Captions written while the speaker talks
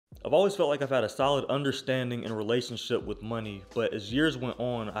I've always felt like I've had a solid understanding and relationship with money, but as years went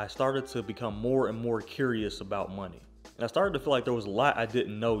on, I started to become more and more curious about money. And I started to feel like there was a lot I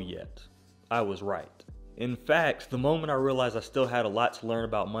didn't know yet. I was right. In fact, the moment I realized I still had a lot to learn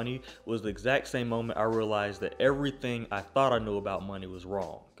about money was the exact same moment I realized that everything I thought I knew about money was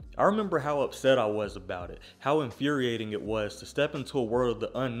wrong. I remember how upset I was about it, how infuriating it was to step into a world of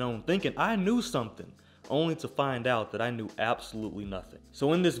the unknown thinking I knew something, only to find out that I knew absolutely nothing.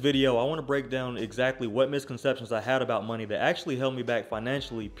 So in this video, I want to break down exactly what misconceptions I had about money that actually held me back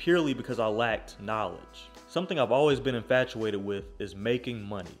financially purely because I lacked knowledge. Something I've always been infatuated with is making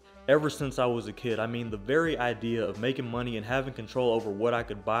money. Ever since I was a kid, I mean, the very idea of making money and having control over what I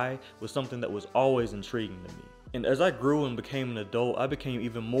could buy was something that was always intriguing to me. And as I grew and became an adult, I became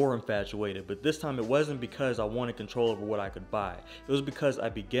even more infatuated, but this time it wasn't because I wanted control over what I could buy. It was because I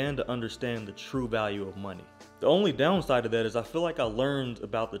began to understand the true value of money. The only downside of that is I feel like I learned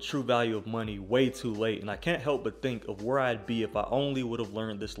about the true value of money way too late, and I can't help but think of where I'd be if I only would have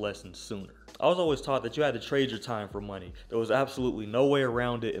learned this lesson sooner. I was always taught that you had to trade your time for money. There was absolutely no way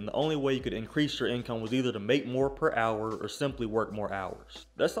around it, and the only way you could increase your income was either to make more per hour or simply work more hours.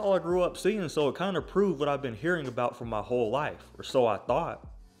 That's all I grew up seeing, so it kind of proved what I've been hearing about for my whole life, or so I thought.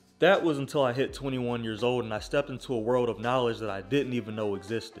 That was until I hit 21 years old and I stepped into a world of knowledge that I didn't even know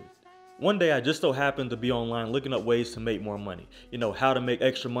existed. One day I just so happened to be online looking up ways to make more money. You know, how to make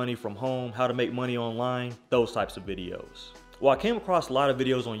extra money from home, how to make money online, those types of videos. Well, I came across a lot of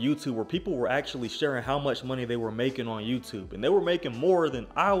videos on YouTube where people were actually sharing how much money they were making on YouTube, and they were making more than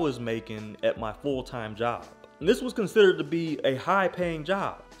I was making at my full-time job. And this was considered to be a high-paying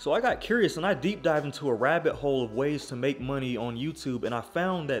job. So I got curious and I deep dived into a rabbit hole of ways to make money on YouTube, and I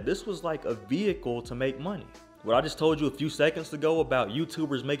found that this was like a vehicle to make money. What I just told you a few seconds ago about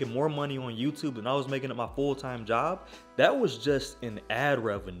YouTubers making more money on YouTube than I was making at my full-time job, that was just an ad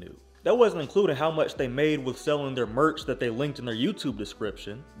revenue. That wasn't including how much they made with selling their merch that they linked in their YouTube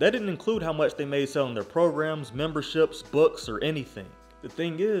description. That didn't include how much they made selling their programs, memberships, books, or anything. The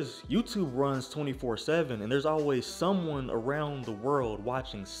thing is, YouTube runs 24/7 and there's always someone around the world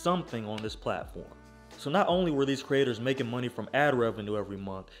watching something on this platform. So not only were these creators making money from ad revenue every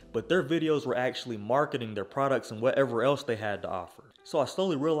month, but their videos were actually marketing their products and whatever else they had to offer. So I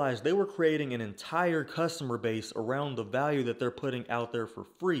slowly realized they were creating an entire customer base around the value that they're putting out there for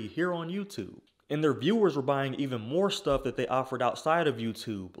free here on YouTube. And their viewers were buying even more stuff that they offered outside of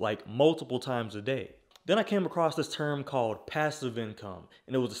YouTube, like multiple times a day. Then I came across this term called passive income,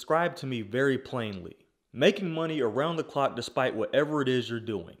 and it was described to me very plainly. Making money around the clock despite whatever it is you're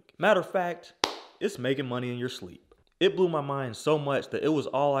doing. Matter of fact, it's making money in your sleep. It blew my mind so much that it was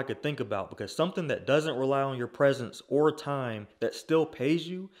all I could think about, because something that doesn't rely on your presence or time that still pays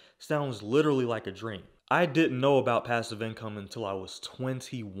you sounds literally like a dream. I didn't know about passive income until I was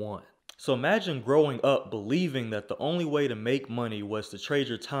 21. So imagine growing up believing that the only way to make money was to trade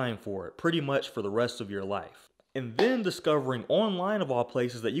your time for it, pretty much for the rest of your life. And then discovering online of all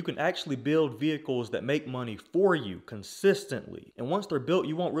places that you can actually build vehicles that make money for you consistently. And once they're built,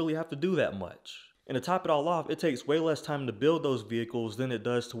 you won't really have to do that much. And to top it all off, it takes way less time to build those vehicles than it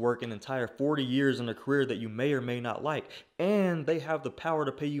does to work an entire 40 years in a career that you may or may not like. And they have the power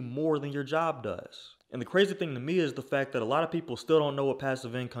to pay you more than your job does. And the crazy thing to me is the fact that a lot of people still don't know what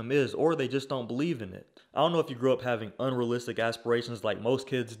passive income is, or they just don't believe in it. I don't know if you grew up having unrealistic aspirations like most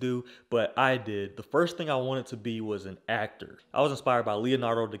kids do, but I did. The first thing I wanted to be was an actor. I was inspired by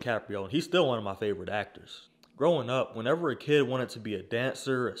Leonardo DiCaprio, and he's still one of my favorite actors. Growing up, whenever a kid wanted to be a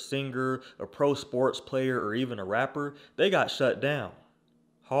dancer, a singer, a pro sports player, or even a rapper, they got shut down.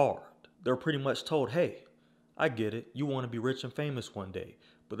 Hard. They were pretty much told, hey, I get it, you want to be rich and famous one day,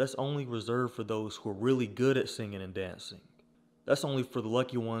 but that's only reserved for those who are really good at singing and dancing. That's only for the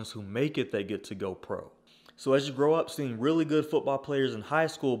lucky ones who make it that get to go pro. So as you grow up seeing really good football players in high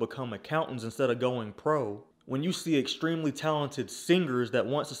school become accountants instead of going pro, when you see extremely talented singers that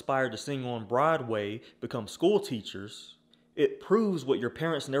once aspired to sing on Broadway become school teachers, it proves what your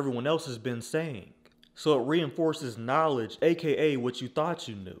parents and everyone else has been saying. So it reinforces knowledge, aka what you thought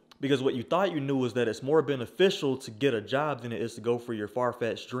you knew. Because what you thought you knew was that it's more beneficial to get a job than it is to go for your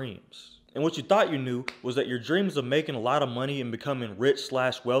far-fetched dreams. And what you thought you knew was that your dreams of making a lot of money and becoming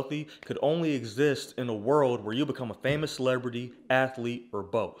rich/wealthy could only exist in a world where you become a famous celebrity, athlete, or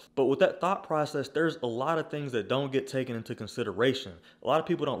both. But with that thought process, there's a lot of things that don't get taken into consideration. A lot of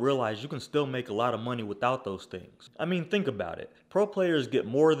people don't realize you can still make a lot of money without those things. I mean, think about it. Pro players get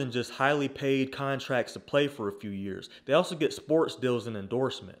more than just highly paid contracts to play for a few years. They also get sports deals and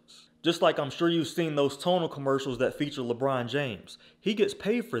endorsements. Just like I'm sure you've seen those tonal commercials that feature LeBron James. He gets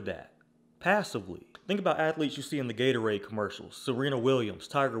paid for that. passively. Think about athletes you see in the Gatorade commercials, Serena Williams,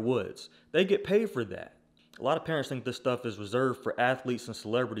 Tiger Woods. They get paid for that. A lot of parents think this stuff is reserved for athletes and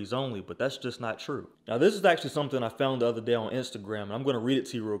celebrities only, but that's just not true. Now, this is actually something I found the other day on Instagram, and I'm going to read it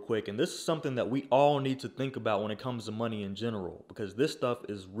to you real quick. And this is something that we all need to think about when it comes to money in general, because this stuff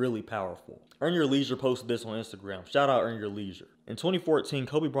is really powerful. Earn Your Leisure posted this on Instagram. Shout out Earn Your Leisure. In 2014,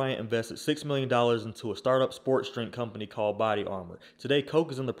 Kobe Bryant invested $6 million into a startup sports drink company called Body Armor. Today,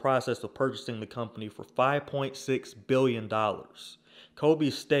 Coke is in the process of purchasing the company for $5.6 billion.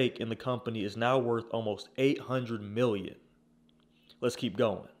 Kobe's stake in the company is now worth almost $800 million. Let's keep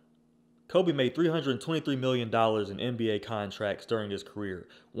going. Kobe made $323 million in NBA contracts during his career.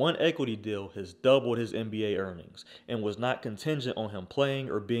 One equity deal has doubled his NBA earnings and was not contingent on him playing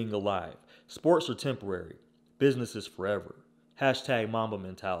or being alive. Sports are temporary. Business is forever. Hashtag Mamba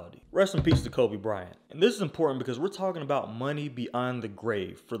mentality. Rest in peace to Kobe Bryant. And this is important because we're talking about money beyond the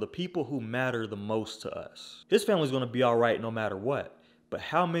grave for the people who matter the most to us. His family's going to be all right no matter what. But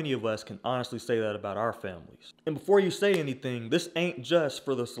how many of us can honestly say that about our families? And before you say anything, this ain't just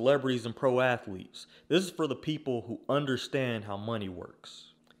for the celebrities and pro athletes. This is for the people who understand how money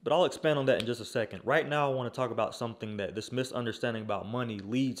works. But I'll expand on that in just a second. Right now, I want to talk about something that this misunderstanding about money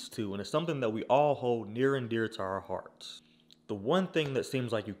leads to, and it's something that we all hold near and dear to our hearts. The one thing that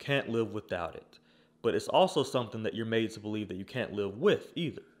seems like you can't live without it, but it's also something that you're made to believe that you can't live with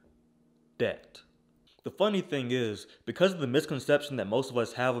either. Debt. The funny thing is, because of the misconception that most of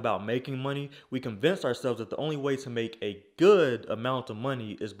us have about making money, we convince ourselves that the only way to make a good amount of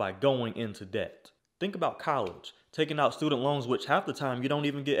money is by going into debt. Think about college, taking out student loans which half the time you don't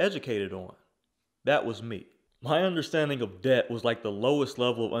even get educated on. That was me. My understanding of debt was like the lowest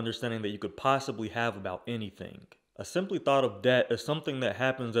level of understanding that you could possibly have about anything. I simply thought of debt as something that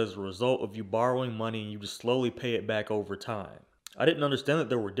happens as a result of you borrowing money and you just slowly pay it back over time. I didn't understand that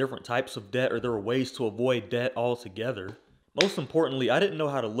there were different types of debt or there were ways to avoid debt altogether. Most importantly, I didn't know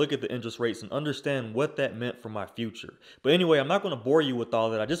how to look at the interest rates and understand what that meant for my future. But anyway, I'm not going to bore you with all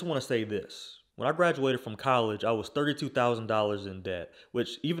that. I just want to say this. When I graduated from college, I was $32,000 in debt,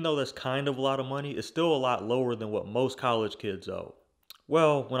 which even though that's kind of a lot of money, is still a lot lower than what most college kids owe.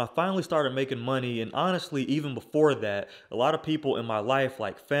 Well, when I finally started making money, and honestly, even before that, a lot of people in my life,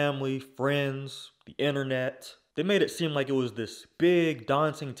 like family, friends, the internet, they made it seem like it was this big,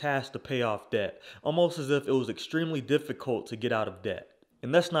 daunting task to pay off debt, almost as if it was extremely difficult to get out of debt.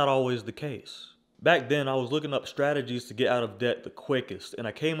 And that's not always the case. Back then, I was looking up strategies to get out of debt the quickest, and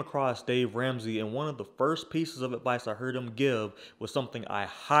I came across Dave Ramsey, and one of the first pieces of advice I heard him give was something I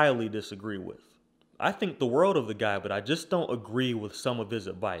highly disagree with. I think the world of the guy, but I just don't agree with some of his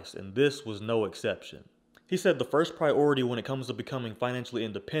advice, and this was no exception. He said the first priority when it comes to becoming financially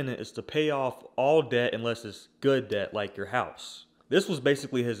independent is to pay off all debt unless it's good debt like your house. This was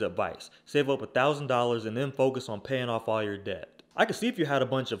basically his advice. Save up $1,000 and then focus on paying off all your debt. I could see if you had a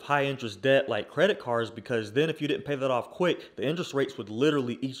bunch of high interest debt like credit cards, because then if you didn't pay that off quick, the interest rates would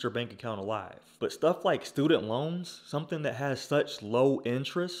literally eat your bank account alive. But stuff like student loans, something that has such low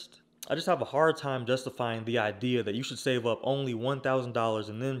interest, I just have a hard time justifying the idea that you should save up only $1,000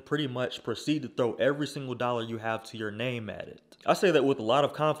 and then pretty much proceed to throw every single dollar you have to your name at it. I say that with a lot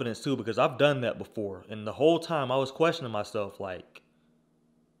of confidence too, because I've done that before, and the whole time I was questioning myself like,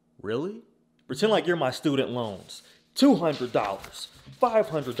 really? Pretend like you're my student loans. $200,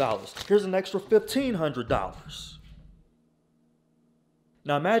 $500, here's an extra $1,500.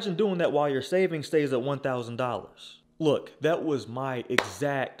 Now imagine doing that while your savings stays at $1,000. Look, that was my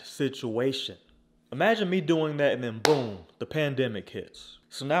exact situation. Imagine me doing that and then boom, the pandemic hits.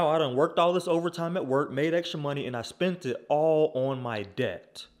 So now I done worked all this overtime at work, made extra money, and I spent it all on my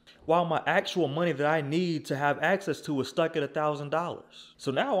debt, while my actual money that I need to have access to is stuck at $1,000.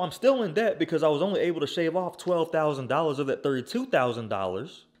 So now I'm still in debt because I was only able to shave off $12,000 of that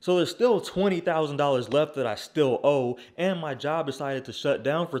 $32,000. So there's still $20,000 left that I still owe, and my job decided to shut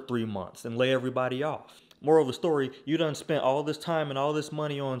down for 3 months and lay everybody off. Moral of the story, you done spent all this time and all this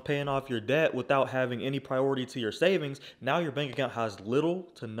money on paying off your debt without having any priority to your savings. Now your bank account has little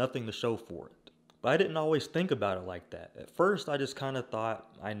to nothing to show for it. But I didn't always think about it like that. At first, I just kind of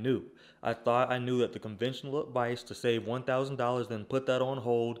thought I knew. I thought I knew that the conventional advice to save $1,000 then put that on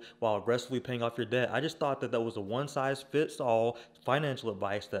hold while aggressively paying off your debt, I just thought that that was a one-size-fits-all financial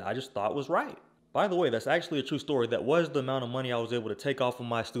advice that I just thought was right. By the way, that's actually a true story. That was the amount of money I was able to take off of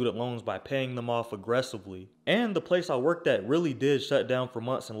my student loans by paying them off aggressively. And the place I worked at really did shut down for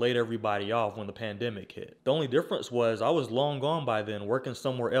months and laid everybody off when the pandemic hit. The only difference was I was long gone by then, working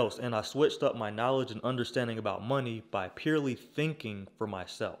somewhere else, and I switched up my knowledge and understanding about money by purely thinking for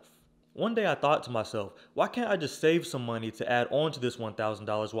myself. One day I thought to myself, why can't I just save some money to add on to this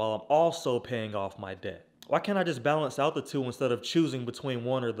 $1,000 while I'm also paying off my debt? Why can't I just balance out the two instead of choosing between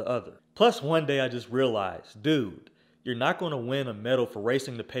one or the other? Plus, one day I just realized, dude, you're not going to win a medal for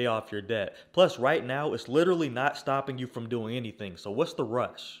racing to pay off your debt. Plus, right now, it's literally not stopping you from doing anything, so what's the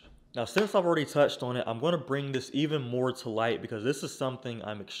rush? Now, since I've already touched on it, I'm going to bring this even more to light because this is something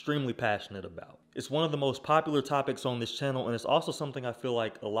I'm extremely passionate about. It's one of the most popular topics on this channel, and it's also something I feel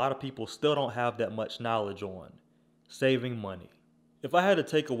like a lot of people still don't have that much knowledge on. Saving money. If I had to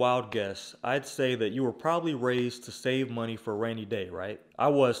take a wild guess, I'd say that you were probably raised to save money for a rainy day, right? I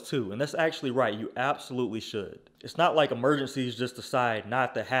was too, and that's actually right, you absolutely should. It's not like emergencies just decide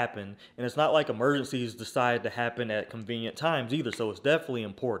not to happen, and it's not like emergencies decide to happen at convenient times either, so it's definitely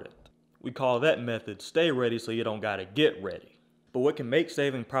important. We call that method stay ready so you don't gotta get ready. But what can make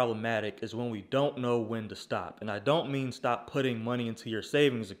saving problematic is when we don't know when to stop. And I don't mean stop putting money into your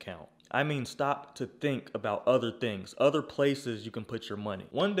savings account. I mean stop to think about other things, other places you can put your money.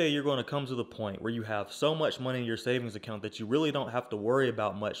 One day you're going to come to the point where you have so much money in your savings account that you really don't have to worry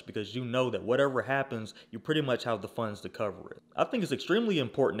about much because you know that whatever happens, you pretty much have the funds to cover it. I think it's extremely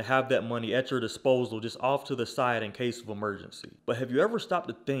important to have that money at your disposal just off to the side in case of emergency. But have you ever stopped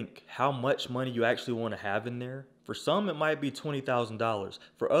to think how much money you actually want to have in there? For some, it might be $20,000.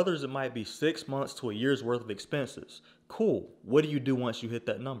 For others, it might be 6 months to a year's worth of expenses. Cool. What do you do once you hit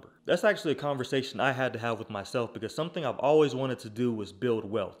that number? That's actually a conversation I had to have with myself because something I've always wanted to do was build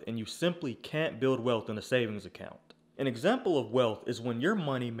wealth, and you simply can't build wealth in a savings account. An example of wealth is when your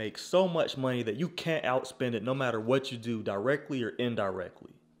money makes so much money that you can't outspend it no matter what you do, directly or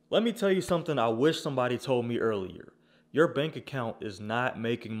indirectly. Let me tell you something I wish somebody told me earlier. Your bank account is not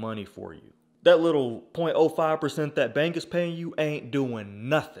making money for you. That little 0.05% that bank is paying you ain't doing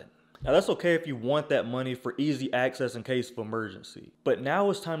nothing. Now that's okay if you want that money for easy access in case of emergency. But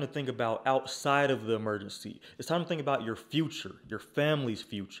now it's time to think about outside of the emergency. It's time to think about your future, your family's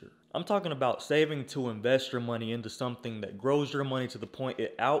future. I'm talking about saving to invest your money into something that grows your money to the point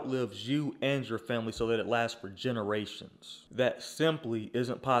it outlives you and your family so that it lasts for generations. That simply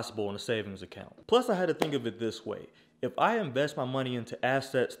isn't possible in a savings account. Plus, I had to think of it this way. If I invest my money into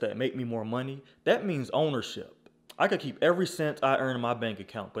assets that make me more money, that means ownership. I could keep every cent I earn in my bank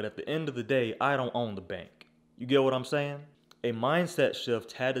account, but at the end of the day, I don't own the bank. You get what I'm saying? A mindset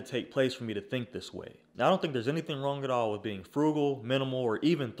shift had to take place for me to think this way. Now, I don't think there's anything wrong at all with being frugal, minimal, or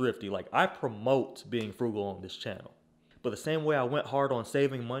even thrifty. Like, I promote being frugal on this channel. But the same way I went hard on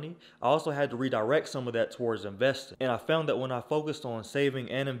saving money, I also had to redirect some of that towards investing. And I found that when I focused on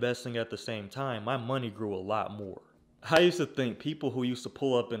saving and investing at the same time, my money grew a lot more. I used to think people who used to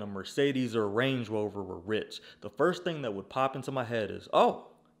pull up in a Mercedes or a Range Rover were rich. The first thing that would pop into my head is,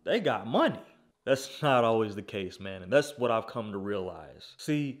 oh, they got money. That's not always the case, man, and that's what I've come to realize.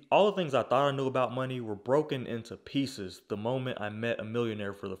 See, all the things I thought I knew about money were broken into pieces the moment I met a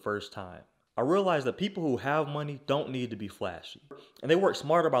millionaire for the first time. I realized that people who have money don't need to be flashy. And they work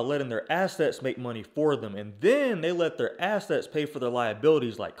smarter by letting their assets make money for them, and then they let their assets pay for their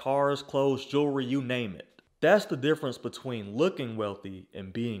liabilities like cars, clothes, jewelry, you name it. That's the difference between looking wealthy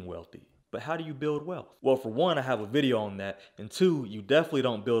and being wealthy. But how do you build wealth? Well, for one, I have a video on that. And two, you definitely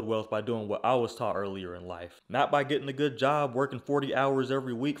don't build wealth by doing what I was taught earlier in life. Not by getting a good job, working 40 hours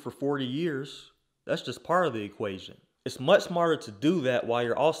every week for 40 years. That's just part of the equation. It's much smarter to do that while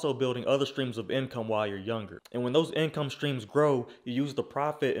you're also building other streams of income while you're younger. And when those income streams grow, you use the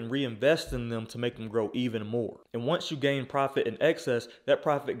profit and reinvest in them to make them grow even more. And once you gain profit in excess, that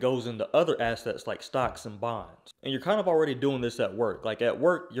profit goes into other assets like stocks and bonds. And you're kind of already doing this at work. Like at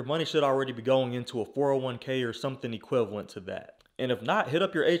work, your money should already be going into a 401k or something equivalent to that. And if not, hit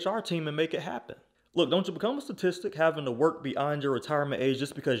up your HR team and make it happen. Look, don't you become a statistic having to work beyond your retirement age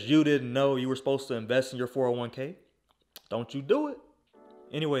just because you didn't know you were supposed to invest in your 401k? Don't you do it.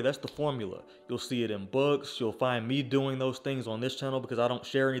 Anyway, that's the formula. You'll see it in books. You'll find me doing those things on this channel because I don't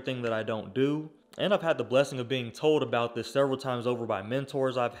share anything that I don't do. And I've had the blessing of being told about this several times over by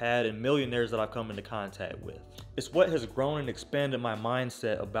mentors I've had and millionaires that I've come into contact with. It's what has grown and expanded my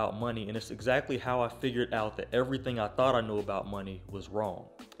mindset about money, and it's exactly how I figured out that everything I thought I knew about money was wrong.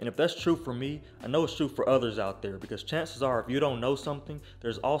 And if that's true for me, I know it's true for others out there, because chances are if you don't know something,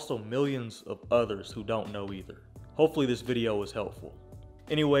 there's also millions of others who don't know either. Hopefully this video was helpful.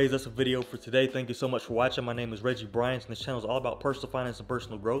 Anyways, that's a video for today. Thank you so much for watching. My name is Reggie Bryant, and this channel is all about personal finance and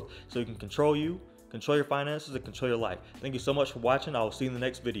personal growth, so you can control your finances, and control your life. Thank you so much for watching. I will see you in the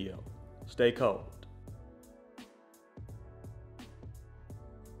next video. Stay cold.